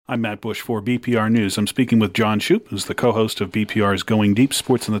I'm Matt Bush for BPR News. I'm speaking with John Shoup, who's the co-host of BPR's Going Deep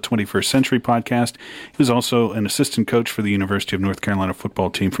Sports in the 21st Century podcast. He was also an assistant coach for the University of North Carolina football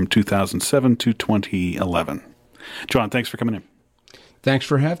team from 2007 to 2011. John, thanks for coming in. Thanks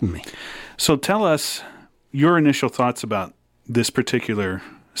for having me. So tell us your initial thoughts about this particular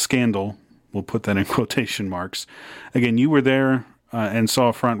scandal. We'll put that in quotation marks. Again, you were there and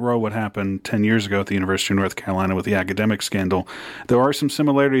saw front row what happened 10 years ago at the University of North Carolina with the academic scandal. There are some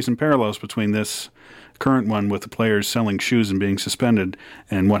similarities and parallels between this current one with the players selling shoes and being suspended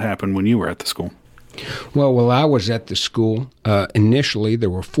and what happened when you were at the school. Well, while I was at the school, initially there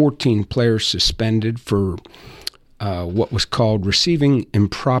were 14 players suspended for what was called receiving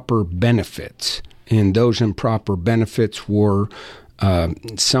improper benefits. And those improper benefits were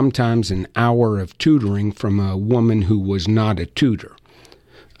sometimes an hour of tutoring from a woman who was not a tutor.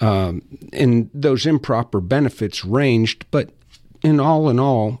 And those improper benefits ranged, but in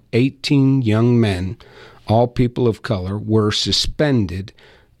all, 18 young men, all people of color, were suspended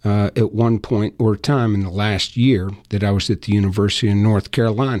at one point or time in the last year that I was at the University of North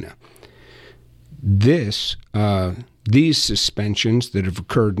Carolina. These suspensions that have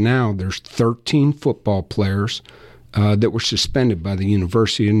occurred now, there's 13 football players that were suspended by the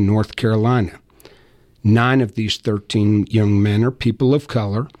University of North Carolina. 9 of these 13 young men are people of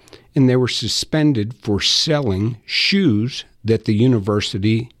color, and they were suspended for selling shoes that the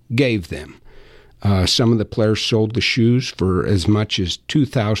university gave them. Some of the players sold the shoes for as much as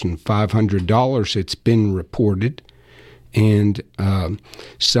 $2,500, it's been reported. And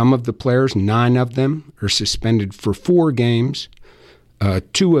some of the players, 9 of them, are suspended for 4 games.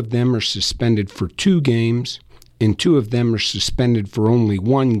 2 of them are suspended for 2 games. And 2 of them are suspended for only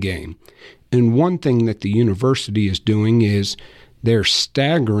 1 game. And one thing that the university is doing is they're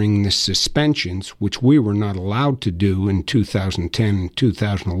staggering the suspensions, which we were not allowed to do in 2010 and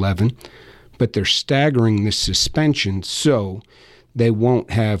 2011, but they're staggering the suspensions so they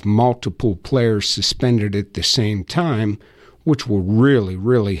won't have multiple players suspended at the same time, which will really,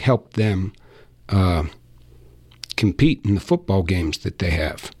 really help them compete in the football games that they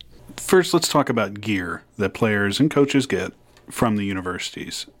have. First, let's talk about gear that players and coaches get from the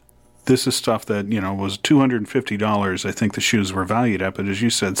universities. This is stuff that, was $250, I think the shoes were valued at, but as you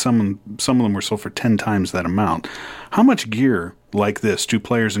said, some of them were sold for 10 times that amount. How much gear like this do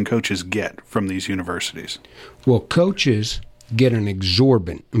players and coaches get from these universities? Well, coaches get an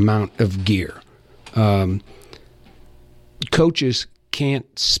exorbitant amount of gear. Coaches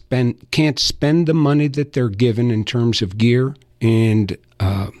can't spend the money that they're given in terms of gear, and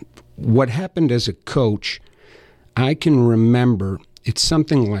what happened as a coach, I can remember it's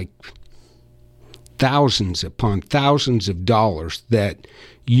something like thousands upon thousands of dollars that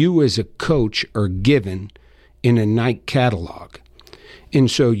you as a coach are given in a Nike catalog.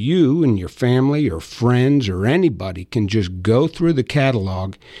 And so you and your family or friends or anybody can just go through the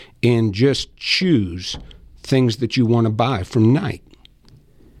catalog and just choose things that you want to buy from Nike.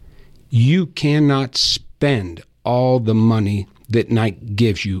 You cannot spend all the money that Nike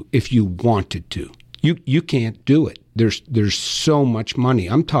gives you if you wanted to. You can't do it. There's so much money.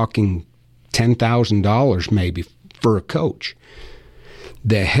 I'm talking $10,000 maybe for a coach.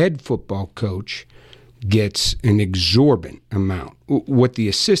 The head football coach gets an exorbitant amount. What the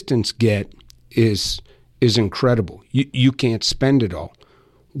assistants get is incredible. You can't spend it all.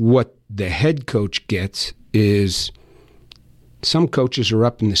 What the head coach gets is some coaches are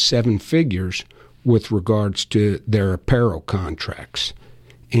up in the 7 figures with regards to their apparel contracts.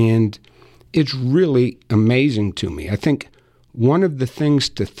 And it's really amazing to me. I think one of the things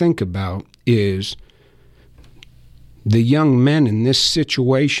to think about is the young men in this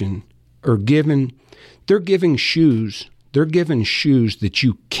situation are given shoes that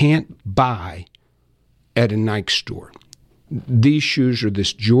you can't buy at a Nike store. These shoes are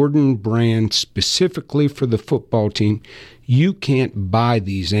this Jordan brand specifically for the football team. You can't buy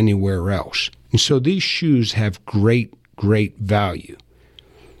these anywhere else. And so these shoes have great, great value.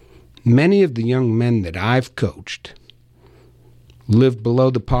 Many of the young men that I've coached live below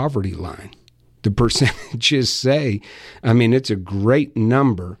the poverty line. The percentages say, it's a great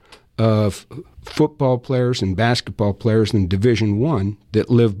number of football players and basketball players in Division I that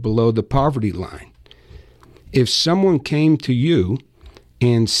live below the poverty line. If someone came to you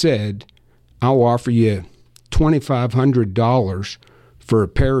and said, I'll offer you $2,500 for a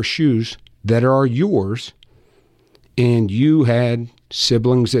pair of shoes that are yours, and you had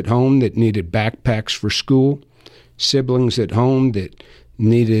siblings at home that needed backpacks for school, siblings at home that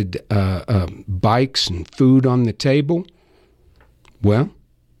needed bikes and food on the table, well,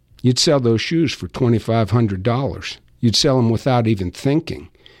 you'd sell those shoes for $2,500. You'd sell them without even thinking.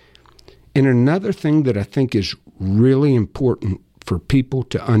 And another thing that I think is really important for people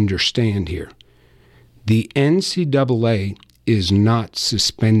to understand here, the NCAA is not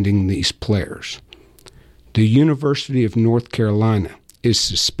suspending these players. The University of North Carolina is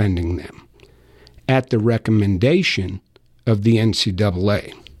suspending them at the recommendation of the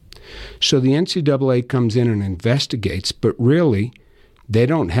NCAA. So the NCAA comes in and investigates, but really they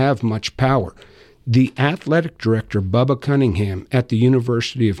don't have much power. The athletic director, Bubba Cunningham, at the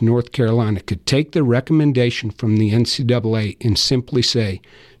University of North Carolina could take the recommendation from the NCAA and simply say,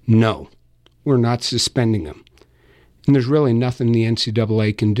 no, we're not suspending them. And there's really nothing the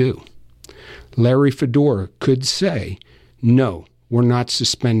NCAA can do. Larry Fedora could say, no, we're not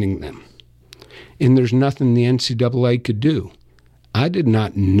suspending them. And there's nothing the NCAA could do. I did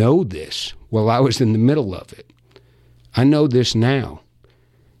not know this while I was in the middle of it. I know this now.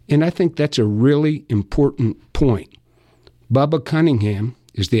 And I think that's a really important point. Bubba Cunningham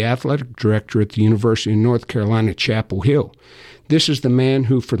is the athletic director at the University of North Carolina, Chapel Hill. This is the man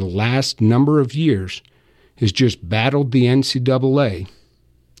who, for the last number of years, has just battled the NCAA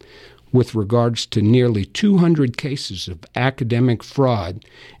with regards to nearly 200 cases of academic fraud,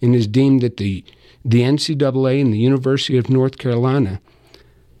 and has deemed that the NCAA and the University of North Carolina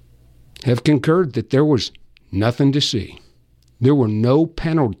have concurred that there was nothing to see. There were no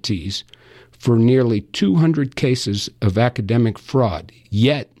penalties for nearly 200 cases of academic fraud,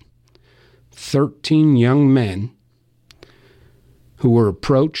 yet 13 young men who were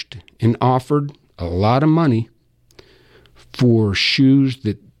approached and offered a lot of money for shoes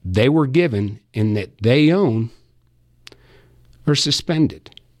that they were given and that they own are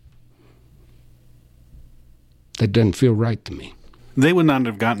suspended. That doesn't feel right to me. They would not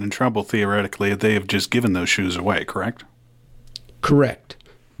have gotten in trouble, theoretically, if they have just given those shoes away, correct? Correct.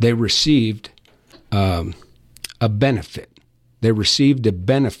 They received a benefit. They received a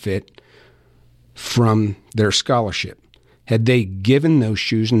benefit from their scholarship. Had they given those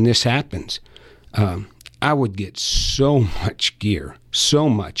shoes, and this happens, I would get so much gear, so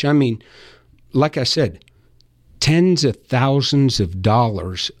much. I mean, like I said, tens of thousands of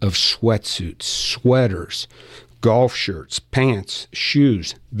dollars of sweatsuits, sweaters, golf shirts, pants,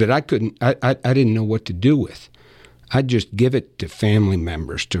 shoes that I didn't know what to do with. I'd just give it to family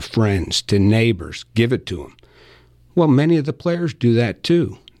members, to friends, to neighbors, give it to them. Well, many of the players do that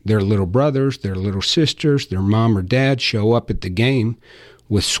too. Their little brothers, their little sisters, their mom or dad show up at the game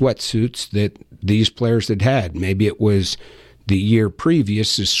with sweatsuits that these players had had. Maybe it was the year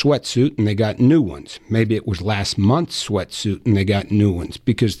previous' sweatsuit and they got new ones. Maybe it was last month's sweatsuit and they got new ones,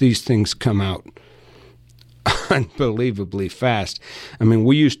 because these things come out unbelievably fast. I mean,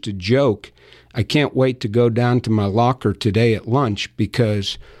 we used to joke, I can't wait to go down to my locker today at lunch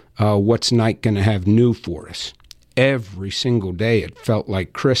because what's Nike going to have new for us? Every single day it felt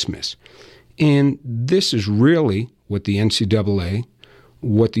like Christmas. And this is really what the NCAA,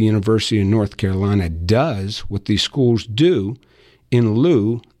 what the University of North Carolina does, what these schools do in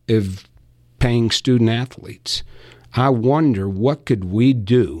lieu of paying student athletes. I wonder, what could we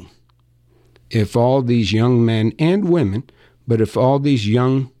do if all these young men and women, but if all these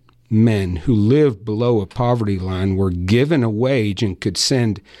young men who live below a poverty line were given a wage and could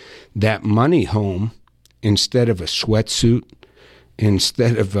send that money home instead of a sweatsuit,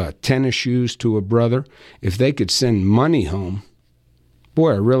 instead of tennis shoes to a brother, if they could send money home,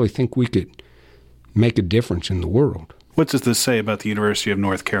 boy, I really think we could make a difference in the world. What does this say about the University of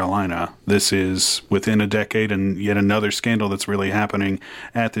North Carolina? This is within a decade and yet another scandal that's really happening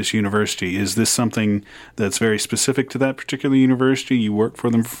at this university. Is this something that's very specific to that particular university? You worked for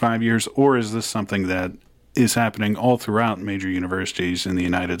them for 5 years, or is this something that is happening all throughout major universities in the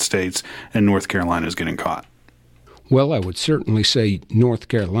United States and North Carolina is getting caught? Well, I would certainly say North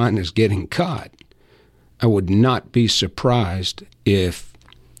Carolina is getting caught. I would not be surprised if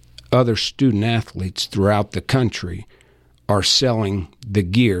other student athletes throughout the country are selling the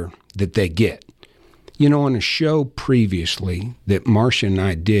gear that they get. You know, on a show previously that Marcia and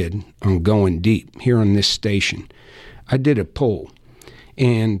I did on Going Deep here on this station, I did a poll,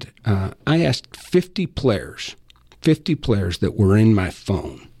 and I asked 50 players that were in my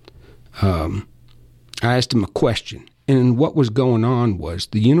phone. I asked them a question, and what was going on was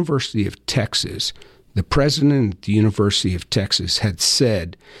the University of Texas, the president of the University of Texas had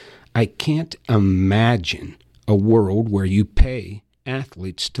said, I can't imagine a world where you pay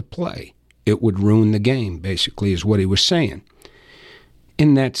athletes to play. It would ruin the game, basically, is what he was saying.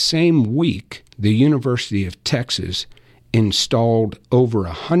 In that same week, the University of Texas installed over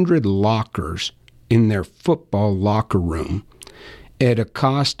 100 lockers in their football locker room at a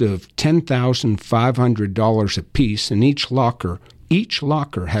cost of $10,500 apiece, and each locker each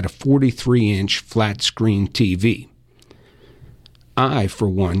locker had a 43-inch flat-screen TV. I, for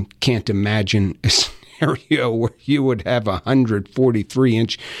one, can't imagine a scenario where you would have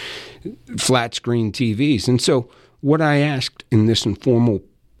 143-inch flat-screen TVs. And so what I asked in this informal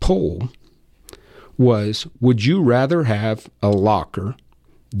poll was, would you rather have a locker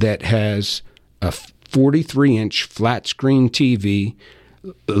that has a 43-inch flat-screen TV,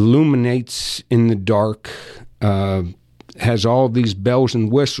 illuminates in the dark, has all these bells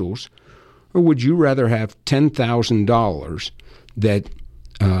and whistles, or would you rather have $10,000 that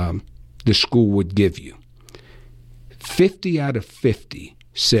the school would give you? 50 out of 50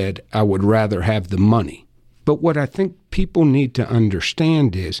 said, I would rather have the money. But what I think people need to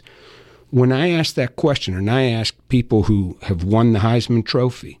understand is, when I ask that question, and I ask people who have won the Heisman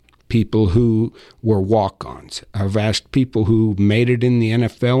Trophy, people who were walk-ons, I've asked people who made it in the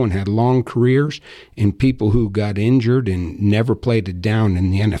NFL and had long careers, and people who got injured and never played a down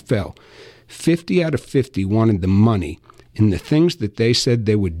in the NFL. 50 out of 50 wanted the money, and the things that they said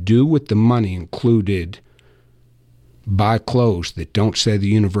they would do with the money included buy clothes that don't say the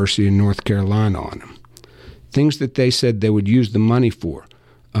University of North Carolina on them. Things that they said they would use the money for.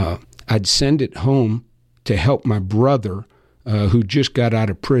 I'd send it home to help my brother, who just got out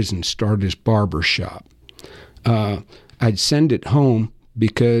of prison, start his barber shop. I'd send it home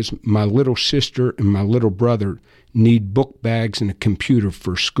because my little sister and my little brother need book bags and a computer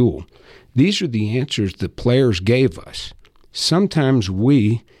for school. These are the answers the players gave us. Sometimes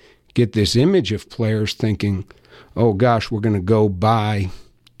we get this image of players thinking, oh gosh, we're going to go buy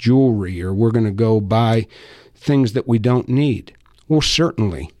jewelry, or we're going to go buy things that we don't need. Well,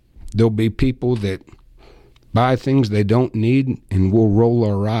 certainly there'll be people that buy things they don't need, and we'll roll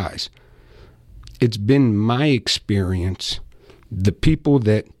our eyes. It's been my experience, the people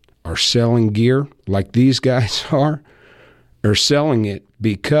that are selling gear, like these guys are selling it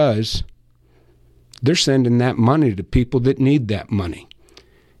because they're sending that money to people that need that money.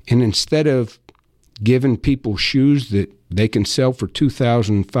 And instead of giving people shoes that they can sell for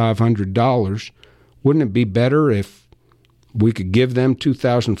 $2,500, wouldn't it be better if we could give them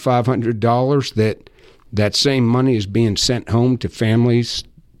 $2,500 that same money is being sent home to families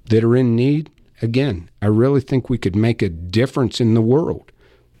that are in need? Again, I really think we could make a difference in the world.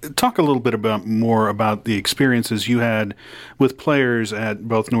 Talk a little bit more about the experiences you had with players at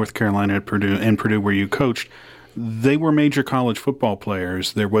both North Carolina and Purdue where you coached. They were major college football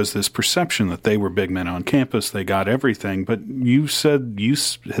players. There was this perception that they were big men on campus. They got everything. But you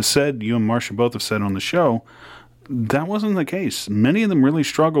and Marcia both have said on the show, that wasn't the case. Many of them really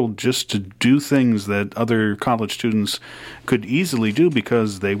struggled just to do things that other college students could easily do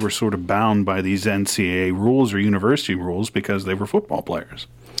because they were sort of bound by these NCAA rules or university rules because they were football players.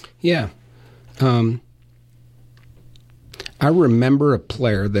 Yeah. I remember a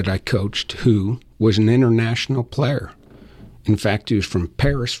player that I coached who was an international player. In fact, he was from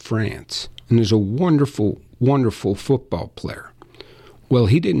Paris, France, and is a wonderful, wonderful football player. Well,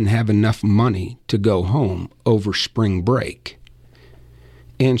 he didn't have enough money to go home over spring break.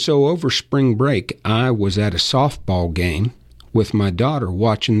 And so over spring break, I was at a softball game with my daughter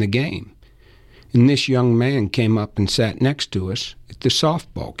watching the game. And this young man came up and sat next to us at the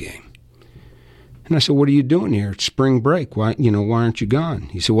softball game. And I said, what are you doing here? It's spring break. Why aren't you gone?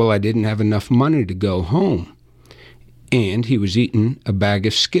 He said, well, I didn't have enough money to go home. And he was eating a bag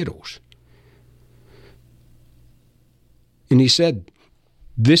of Skittles. And he said,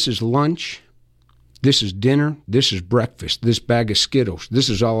 this is lunch, this is dinner, this is breakfast, this bag of Skittles. This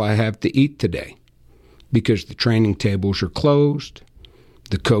is all I have to eat today because the training tables are closed.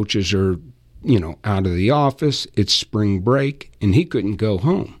 The coaches are, out of the office. It's spring break, and he couldn't go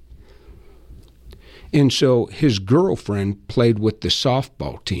home. And so his girlfriend played with the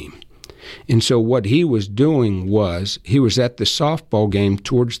softball team. And so what he was doing was he was at the softball game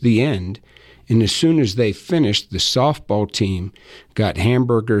towards the end, and as soon as they finished, the softball team got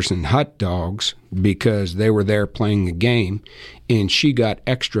hamburgers and hot dogs because they were there playing the game, and she got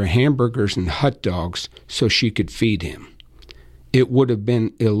extra hamburgers and hot dogs so she could feed him. It would have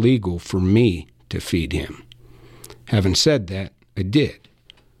been illegal for me to feed him. Having said that, I did.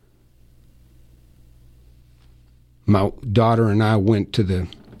 My daughter and I went to the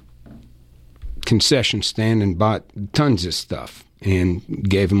concession stand and bought tons of stuff and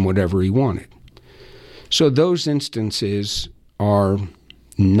gave him whatever he wanted. So those instances are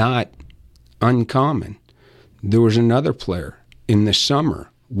not uncommon. There was another player in the summer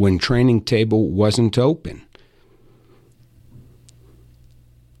when training table wasn't open.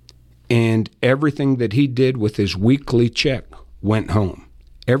 And everything that he did with his weekly check went home.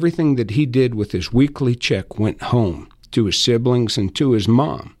 Everything that he did with his weekly check went home to his siblings, and to his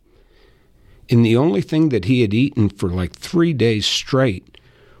mom. And the only thing that he had eaten for like 3 days straight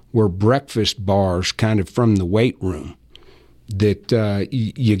were breakfast bars kind of from the weight room that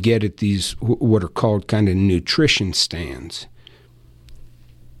you get at these what are called kind of nutrition stands.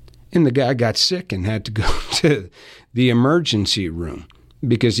 And the guy got sick and had to go to the emergency room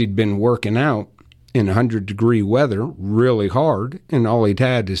because he'd been working out in 100-degree weather really hard, and all he'd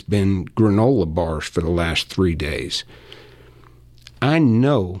had has been granola bars for the last 3 days. I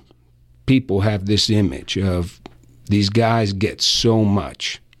know people have this image of these guys get so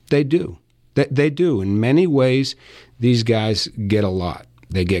much. They do. They do. In many ways, these guys get a lot.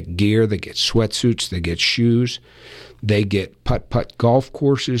 They get gear, they get sweatsuits, they get shoes, they get putt-putt golf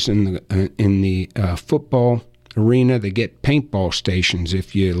courses in the football arena. They get paintball stations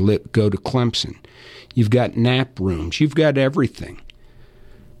if you go to Clemson. You've got nap rooms. You've got everything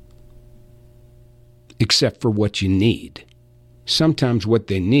except for what you need. Sometimes what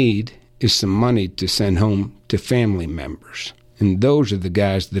they need is some money to send home to family members. And those are the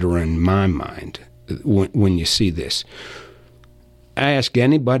guys that are in my mind when you see this. I ask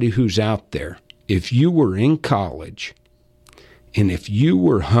anybody who's out there, if you were in college and if you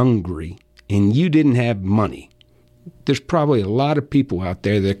were hungry and you didn't have money, there's probably a lot of people out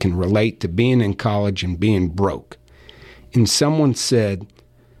there that can relate to being in college and being broke. And someone said,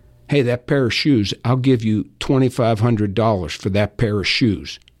 hey, that pair of shoes, I'll give you $2,500 for that pair of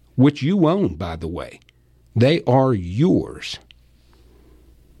shoes, which you own, by the way. They are yours.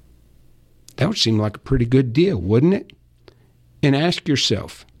 That would seem like a pretty good deal, wouldn't it? And ask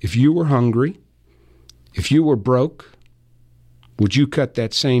yourself, if you were hungry, if you were broke, would you cut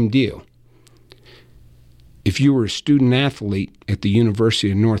that same deal? If you were a student athlete at the University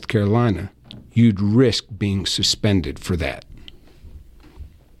of North Carolina, you'd risk being suspended for that.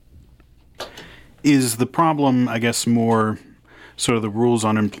 Is the problem, I guess, more sort of the rules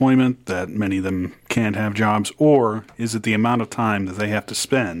on employment, that many of them can't have jobs, or is it the amount of time that they have to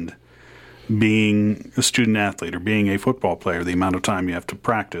spend being a student athlete or being a football player, the amount of time you have to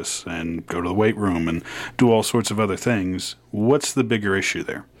practice and go to the weight room and do all sorts of other things? What's the bigger issue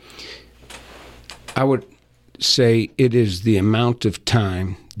there? I would say it is the amount of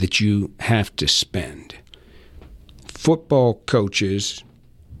time that you have to spend. Football coaches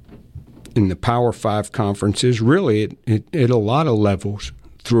in the Power 5 conferences, really at a lot of levels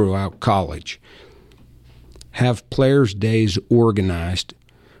throughout college, have players' days organized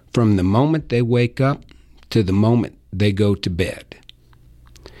from the moment they wake up to the moment they go to bed.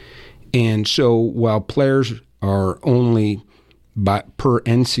 And so while players are only, per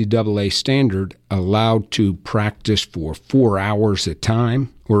NCAA standard, allowed to practice for 4 hours a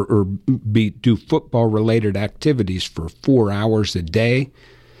time or do football-related activities for 4 hours a day,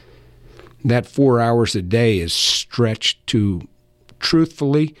 that 4 hours a day is stretched to,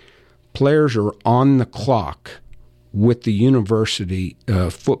 truthfully, players are on the clock with the university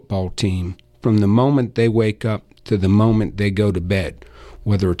football team from the moment they wake up to the moment they go to bed,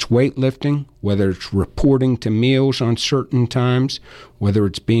 whether it's weightlifting, whether it's reporting to meals on certain times, whether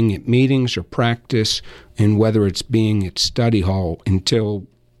it's being at meetings or practice, and whether it's being at study hall until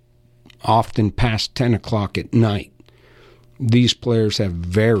often past 10 o'clock at night. These players have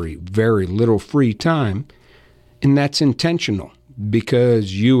very, very little free time, and that's intentional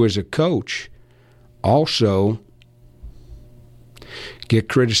because you as a coach also get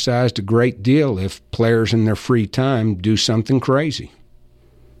criticized a great deal if players in their free time do something crazy.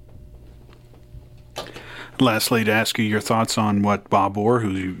 Lastly, to ask you your thoughts on what Bob Orr, who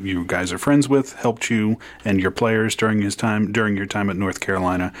you guys are friends with, helped you and your players during your time at North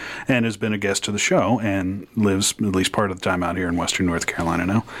Carolina, and has been a guest to the show and lives at least part of the time out here in Western North Carolina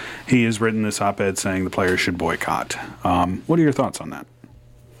now. He has written this op-ed saying the players should boycott. What are your thoughts on that?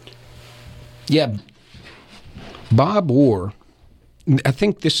 Yeah, Bob Orr, I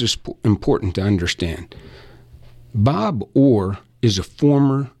think this is important to understand. Bob Orr is a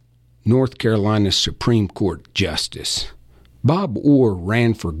former North Carolina Supreme Court justice. Bob Orr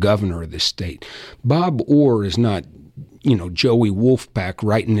ran for governor of the state. Bob Orr is not, Joey Wolfpack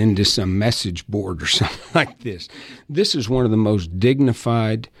writing into some message board or something like this. This is one of the most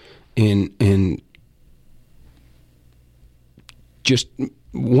dignified and just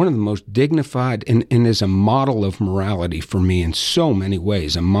one of the most dignified and is a model of morality for me in so many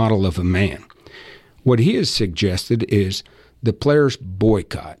ways, a model of a man. What he has suggested is the players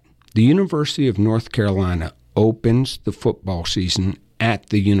boycott. The University of North Carolina opens the football season at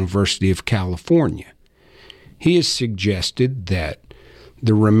the University of California. He has suggested that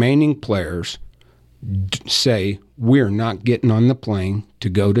the remaining players say, we're not getting on the plane to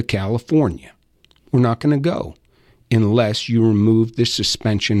go to California. We're not going to go. unless you remove the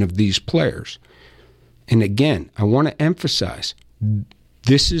suspension of these players. And again, I want to emphasize,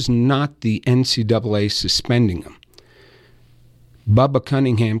 this is not the NCAA suspending them. Bubba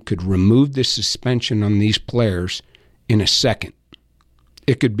Cunningham could remove the suspension on these players in a second.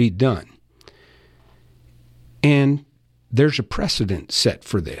 It could be done. And there's a precedent set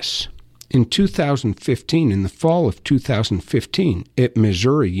for this. In 2015, in the fall of 2015, at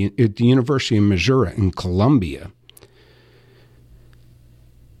Missouri, at the University of Missouri in Columbia,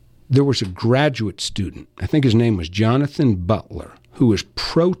 there was a graduate student, I think his name was Jonathan Butler, who was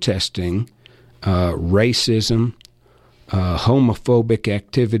protesting racism, homophobic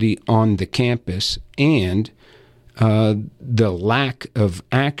activity on the campus, and the lack of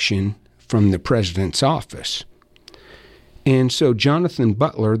action from the president's office. And so Jonathan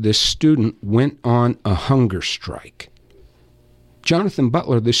Butler, this student, went on a hunger strike. Jonathan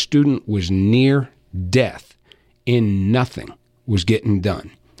Butler, this student, was near death, and nothing was getting done.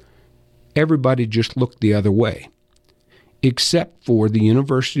 Everybody just looked the other way, except for the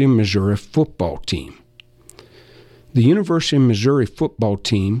University of Missouri football team. The University of Missouri football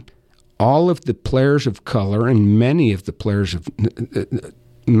team, all of the players of color and many of the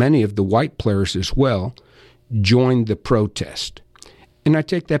white players as well, joined the protest. And I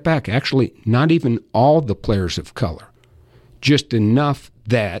take that back. Actually, not even all the players of color, just enough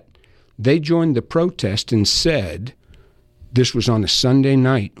that they joined the protest and said, this was on a Sunday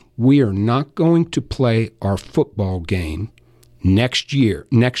night, we are not going to play our football game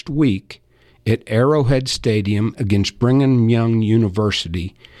next week at Arrowhead Stadium against Brigham Young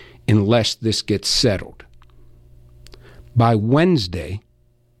University unless this gets settled. By Wednesday,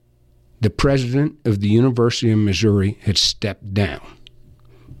 the president of the University of Missouri had stepped down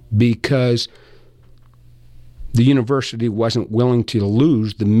because the university wasn't willing to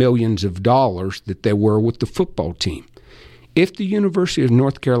lose the millions of dollars that they were with the football team. If the University of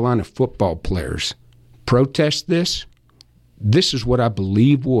North Carolina football players protest this, this is what I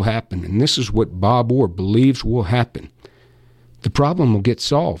believe will happen, and this is what Bob Orr believes will happen. The problem will get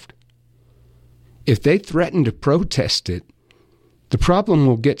solved. If they threaten to protest it, the problem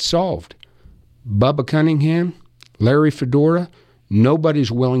will get solved. Bubba Cunningham, Larry Fedora,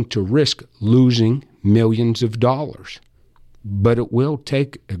 nobody's willing to risk losing millions of dollars. But it will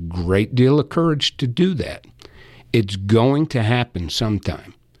take a great deal of courage to do that. It's going to happen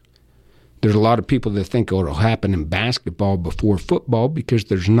sometime. There's a lot of people that think it'll happen in basketball before football because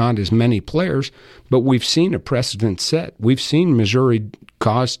there's not as many players, but we've seen a precedent set. We've seen Missouri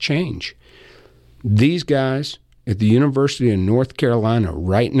cause change. These guys at the University of North Carolina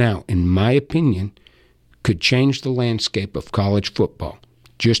right now, in my opinion, could change the landscape of college football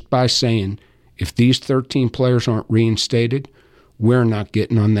just by saying, if these 13 players aren't reinstated, we're not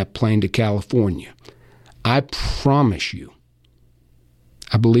getting on that plane to California. I promise you,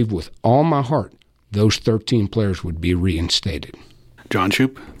 I believe with all my heart, those 13 players would be reinstated. John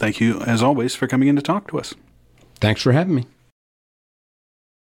Shoop, thank you, as always, for coming in to talk to us. Thanks for having me.